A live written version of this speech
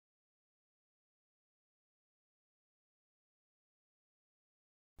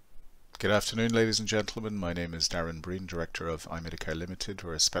Good afternoon, ladies and gentlemen. My name is Darren Breen, Director of iMEDicare Limited.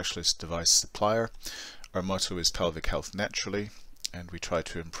 We're a specialist device supplier. Our motto is pelvic health naturally, and we try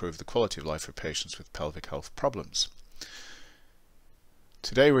to improve the quality of life for patients with pelvic health problems.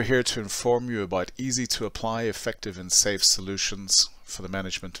 Today we're here to inform you about easy to apply, effective and safe solutions for the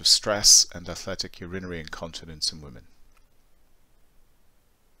management of stress and athletic urinary incontinence in women.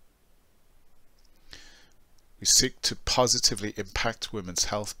 We seek to positively impact women's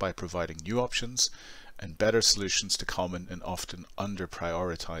health by providing new options and better solutions to common and often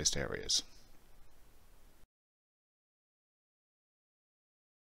under-prioritized areas.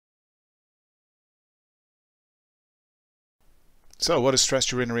 So, what is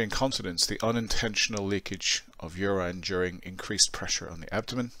stress urinary incontinence? The unintentional leakage of urine during increased pressure on the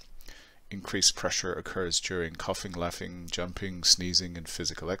abdomen. Increased pressure occurs during coughing, laughing, jumping, sneezing, and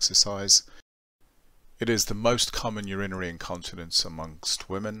physical exercise. It is the most common urinary incontinence amongst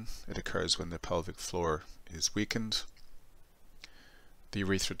women. It occurs when the pelvic floor is weakened. The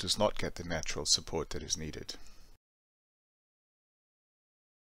urethra does not get the natural support that is needed.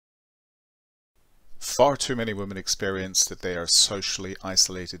 Far too many women experience that they are socially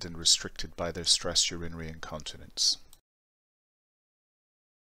isolated and restricted by their stress urinary incontinence.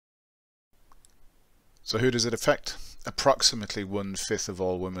 So who does it affect? Approximately 1/5 of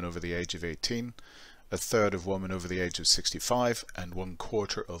all women over the age of 18, a third of women over the age of 65, and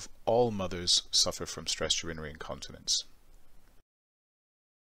 1/4 of all mothers suffer from stress urinary incontinence.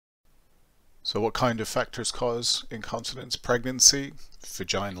 So what kind of factors cause incontinence? Pregnancy,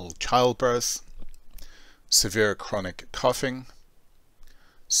 vaginal childbirth, severe chronic coughing,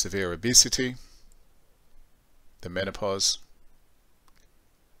 severe obesity, the menopause,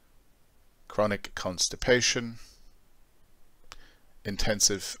 chronic constipation,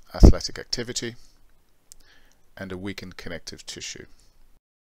 intensive athletic activity, and a weakened connective tissue.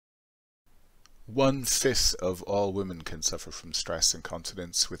 1/5 of all women can suffer from stress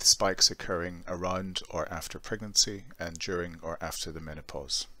incontinence, with spikes occurring around or after pregnancy and during or after the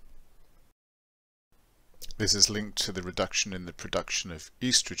menopause. This is linked to the reduction in the production of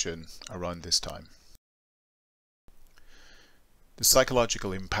estrogen around this time. The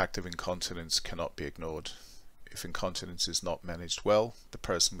psychological impact of incontinence cannot be ignored. If incontinence is not managed well, the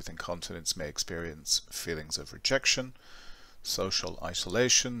person with incontinence may experience feelings of rejection, social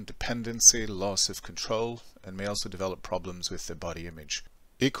isolation, dependency, loss of control, and may also develop problems with their body image.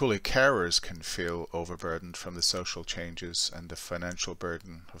 Equally, carers can feel overburdened from the social changes and the financial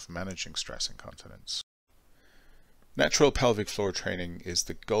burden of managing stress incontinence. Natural pelvic floor training is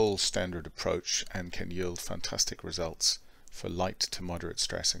the gold standard approach and can yield fantastic results for light to moderate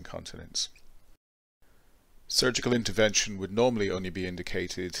stress incontinence. Surgical intervention would normally only be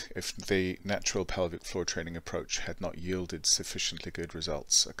indicated if the natural pelvic floor training approach had not yielded sufficiently good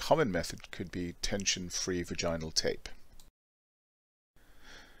results. A common method could be tension-free vaginal tape.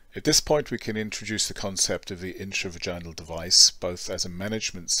 At this point, we can introduce the concept of the intravaginal device, both as a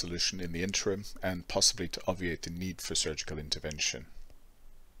management solution in the interim and possibly to obviate the need for surgical intervention.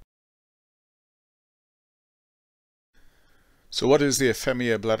 So what is the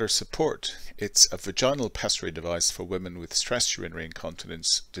EFEMIA bladder support? It's a vaginal pessary device for women with stress urinary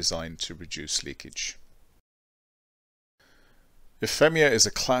incontinence designed to reduce leakage. EFEMIA is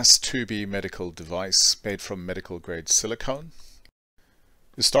a Class 2B medical device made from medical grade silicone.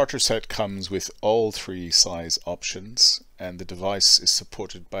 The starter set comes with all 3 size options, and the device is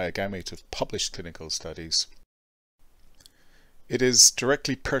supported by a gamut of published clinical studies. It is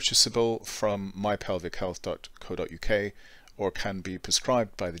directly purchasable from mypelvichealth.co.uk or can be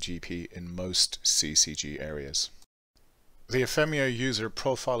prescribed by the GP in most CCG areas. The EFEMIA user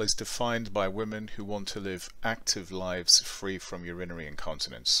profile is defined by women who want to live active lives free from urinary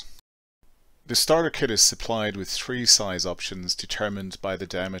incontinence. The starter kit is supplied with 3 size options determined by the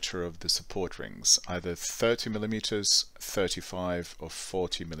diameter of the support rings, either 30 mm, 35 or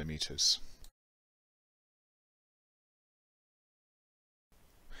 40 mm.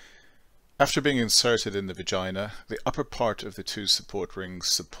 After being inserted in the vagina, the upper part of the 2 support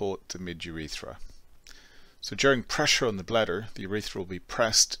rings support the mid-urethra. So during pressure on the bladder, the urethra will be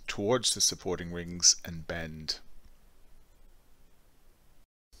pressed towards the supporting rings and bend.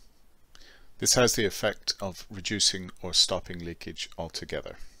 This has the effect of reducing or stopping leakage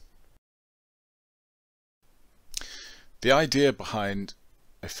altogether. The idea behind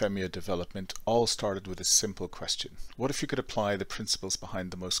EFEMIA development all started with a simple question. What if you could apply the principles behind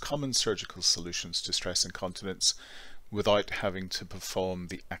the most common surgical solutions to stress incontinence without having to perform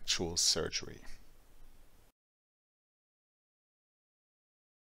the actual surgery?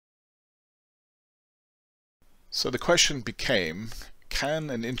 So the question became,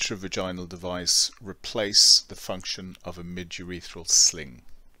 can an intravaginal device replace the function of a mid-urethral sling?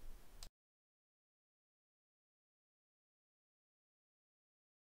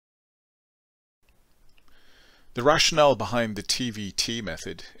 The rationale behind the TVT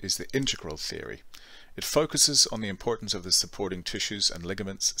method is the integral theory. It focuses on the importance of the supporting tissues and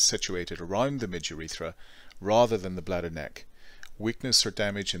ligaments situated around the mid-urethra rather than the bladder neck. Weakness or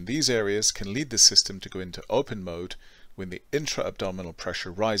damage in these areas can lead the system to go into open mode when the intra-abdominal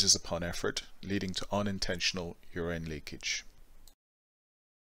pressure rises upon effort, leading to unintentional urine leakage.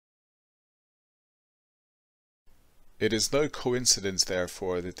 It is no coincidence,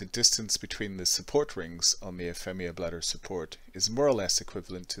 therefore, that the distance between the support rings on the EFEMIA bladder support is more or less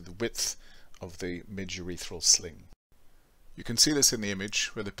equivalent to the width of the mid-urethral sling. You can see this in the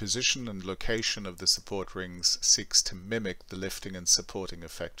image, where the position and location of the support rings seeks to mimic the lifting and supporting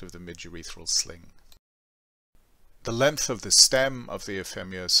effect of the mid-urethral sling. The length of the stem of the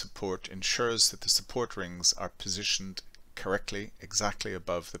EFEMIA support ensures that the support rings are positioned correctly, exactly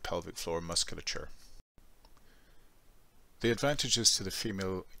above the pelvic floor musculature. The advantages to the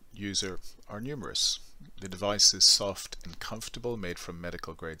female user are numerous. The device is soft and comfortable, made from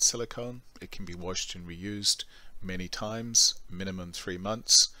medical grade silicone. It can be washed and reused many times, minimum 3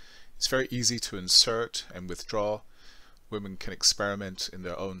 months. It's very easy to insert and withdraw. Women can experiment in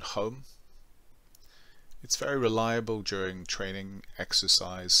their own home. It's very reliable during training,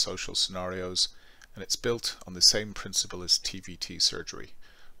 exercise, social scenarios, and it's built on the same principle as TVT surgery,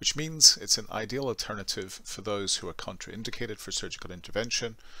 which means it's an ideal alternative for those who are contraindicated for surgical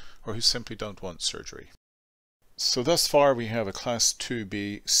intervention or who simply don't want surgery. So thus far we have a Class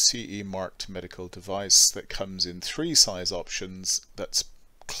 2B CE marked medical device that comes in 3 size options that's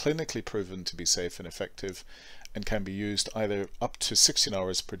clinically proven to be safe and effective and can be used either up to 16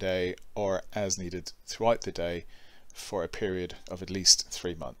 hours per day or as needed throughout the day for a period of at least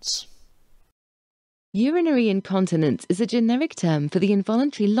 3 months. Urinary incontinence is a generic term for the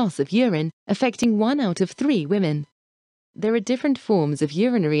involuntary loss of urine affecting 1 out of 3 women. There are different forms of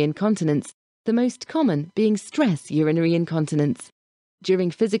urinary incontinence, the most common being stress urinary incontinence.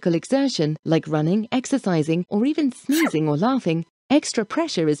 During physical exertion, like running, exercising, or even sneezing or laughing, extra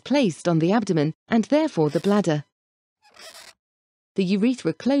pressure is placed on the abdomen and therefore the bladder. The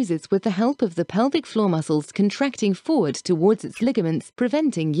urethra closes with the help of the pelvic floor muscles contracting forward towards its ligaments,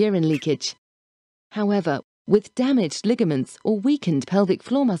 preventing urine leakage. However, with damaged ligaments or weakened pelvic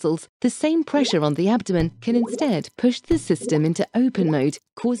floor muscles, the same pressure on the abdomen can instead push the system into open mode,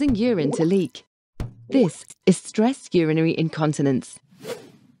 causing urine to leak. This is stress urinary incontinence.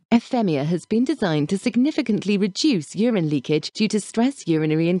 EFEMIA has been designed to significantly reduce urine leakage due to stress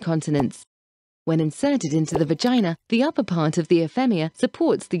urinary incontinence. When inserted into the vagina, the upper part of the EFEMIA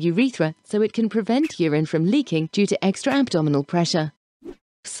supports the urethra so it can prevent urine from leaking due to extra abdominal pressure.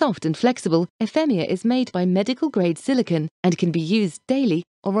 Soft and flexible, EFEMIA is made by medical-grade silicone and can be used daily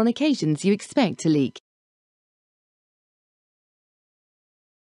or on occasions you expect to leak.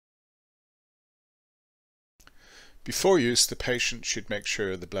 Before use, the patient should make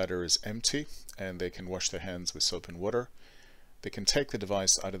sure the bladder is empty and they can wash their hands with soap and water. They can take the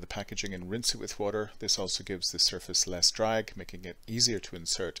device out of the packaging and rinse it with water. This also gives the surface less drag, making it easier to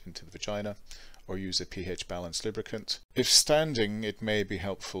insert into the vagina, or use a pH-balanced lubricant. If standing, it may be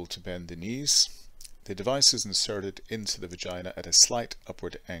helpful to bend the knees. The device is inserted into the vagina at a slight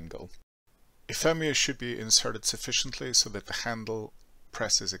upward angle. EFEMIA should be inserted sufficiently so that the handle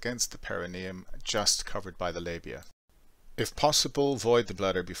presses against the perineum, just covered by the labia. If possible, void the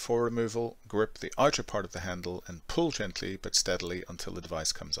bladder before removal, grip the outer part of the handle and pull gently but steadily until the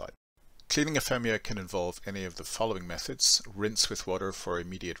device comes out. Cleaning EFEMIA can involve any of the following methods: rinse with water for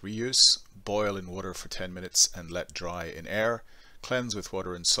immediate reuse, boil in water for 10 minutes and let dry in air, cleanse with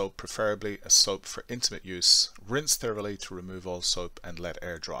water and soap, preferably a soap for intimate use, rinse thoroughly to remove all soap and let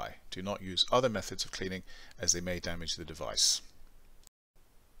air dry. Do not use other methods of cleaning as they may damage the device.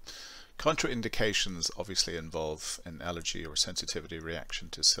 Contraindications obviously involve an allergy or sensitivity reaction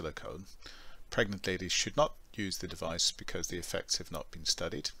to silicone. Pregnant ladies should not use the device because the effects have not been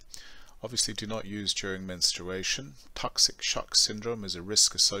studied. Obviously, do not use during menstruation. Toxic shock syndrome is a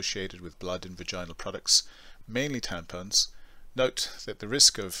risk associated with blood and vaginal products, mainly tampons. Note that the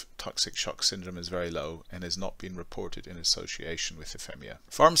risk of toxic shock syndrome is very low and has not been reported in association with EFEMIA.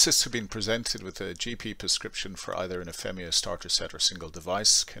 Pharmacists who have been presented with a GP prescription for either an EFEMIA starter set or single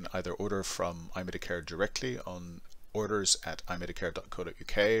device can either order from iMEDicare directly on orders at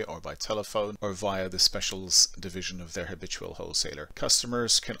iMEDicare.co.uk or by telephone or via the specials division of their habitual wholesaler.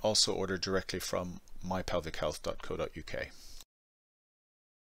 Customers can also order directly from mypelvichealth.co.uk.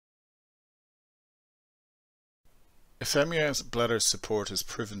 EFEMIA's bladder support has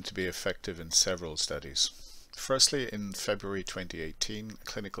proven to be effective in several studies. Firstly, in February 2018, a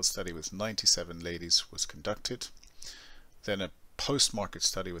clinical study with 97 ladies was conducted. Then a post-market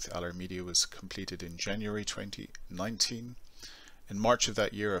study with iMEDicare was completed in January 2019. In March of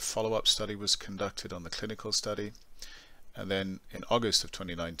that year, a follow-up study was conducted on the clinical study. And then in August of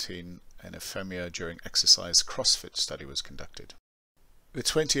 2019, an EFEMIA during exercise CrossFit study was conducted. The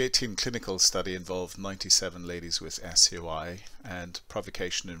 2018 clinical study involved 97 ladies with SUI, and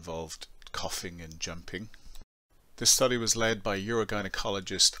provocation involved coughing and jumping. This study was led by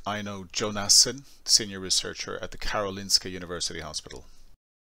urogynecologist Aino Jonasson, senior researcher at the Karolinska University Hospital.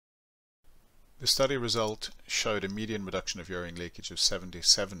 The study result showed a median reduction of urine leakage of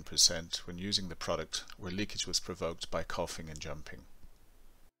 77% when using the product, where leakage was provoked by coughing and jumping.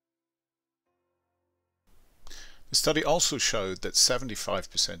 The study also showed that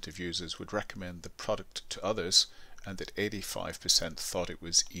 75% of users would recommend the product to others, and that 85% thought it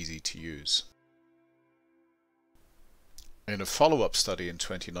was easy to use. In a follow-up study in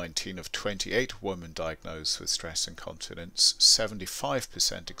 2019 of 28 women diagnosed with stress incontinence,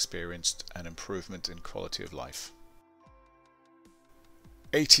 75% experienced an improvement in quality of life.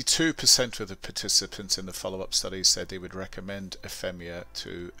 82% of the participants in the follow-up study said they would recommend EFEMIA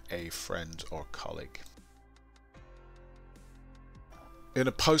to a friend or colleague. In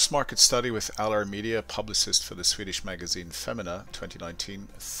a post-market study with iMEDicare, publicist for the Swedish magazine Femina 2019,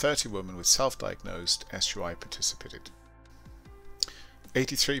 30 women with self-diagnosed SUI participated.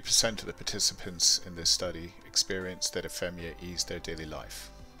 83% of the participants in this study experienced that EFEMIA eased their daily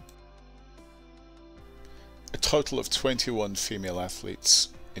life. A total of 21 female athletes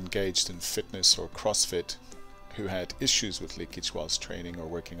engaged in fitness or CrossFit who had issues with leakage whilst training or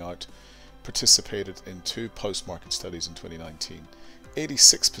working out participated in 2 post-market studies in 2019.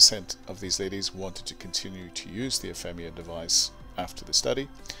 86% of these ladies wanted to continue to use the EFEMIA device after the study,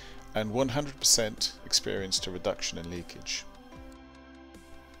 and 100% experienced a reduction in leakage.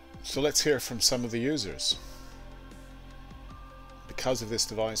 So let's hear from some of the users. Because of this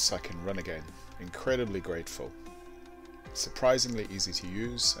device, I can run again. Incredibly grateful. Surprisingly easy to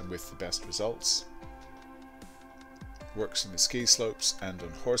use and with the best results. Works on the ski slopes and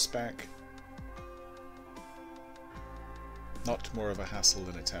on horseback. Not more of a hassle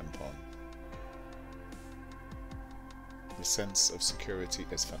than a tampon. The sense of security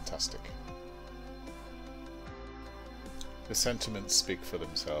is fantastic. The sentiments speak for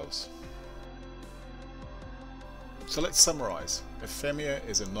themselves. So let's summarize. EFEMIA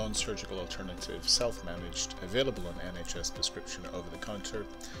is a non-surgical alternative, self-managed, available on NHS prescription over the counter,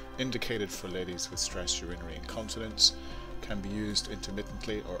 indicated for ladies with stress urinary incontinence, can be used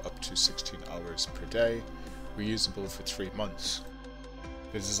intermittently or up to 16 hours per day, reusable for 3 months.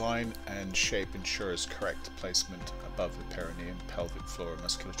 The design and shape ensures correct placement above the perineum, pelvic floor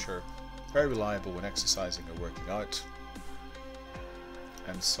musculature, very reliable when exercising or working out,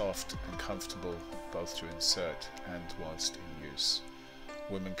 and soft and comfortable both to insert and whilst in use.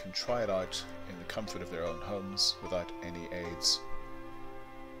 Women can try it out in the comfort of their own homes without any aids.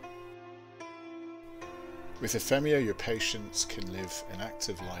 With EFEMIA, your patients can live an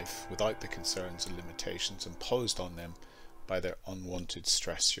active life without the concerns and limitations imposed on them by their unwanted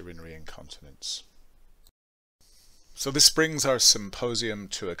stress urinary incontinence. So this brings our symposium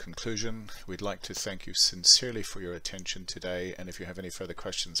to a conclusion. We'd like to thank you sincerely for your attention today, and if you have any further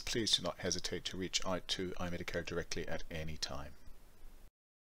questions, please do not hesitate to reach out to iMEDicare directly at any time.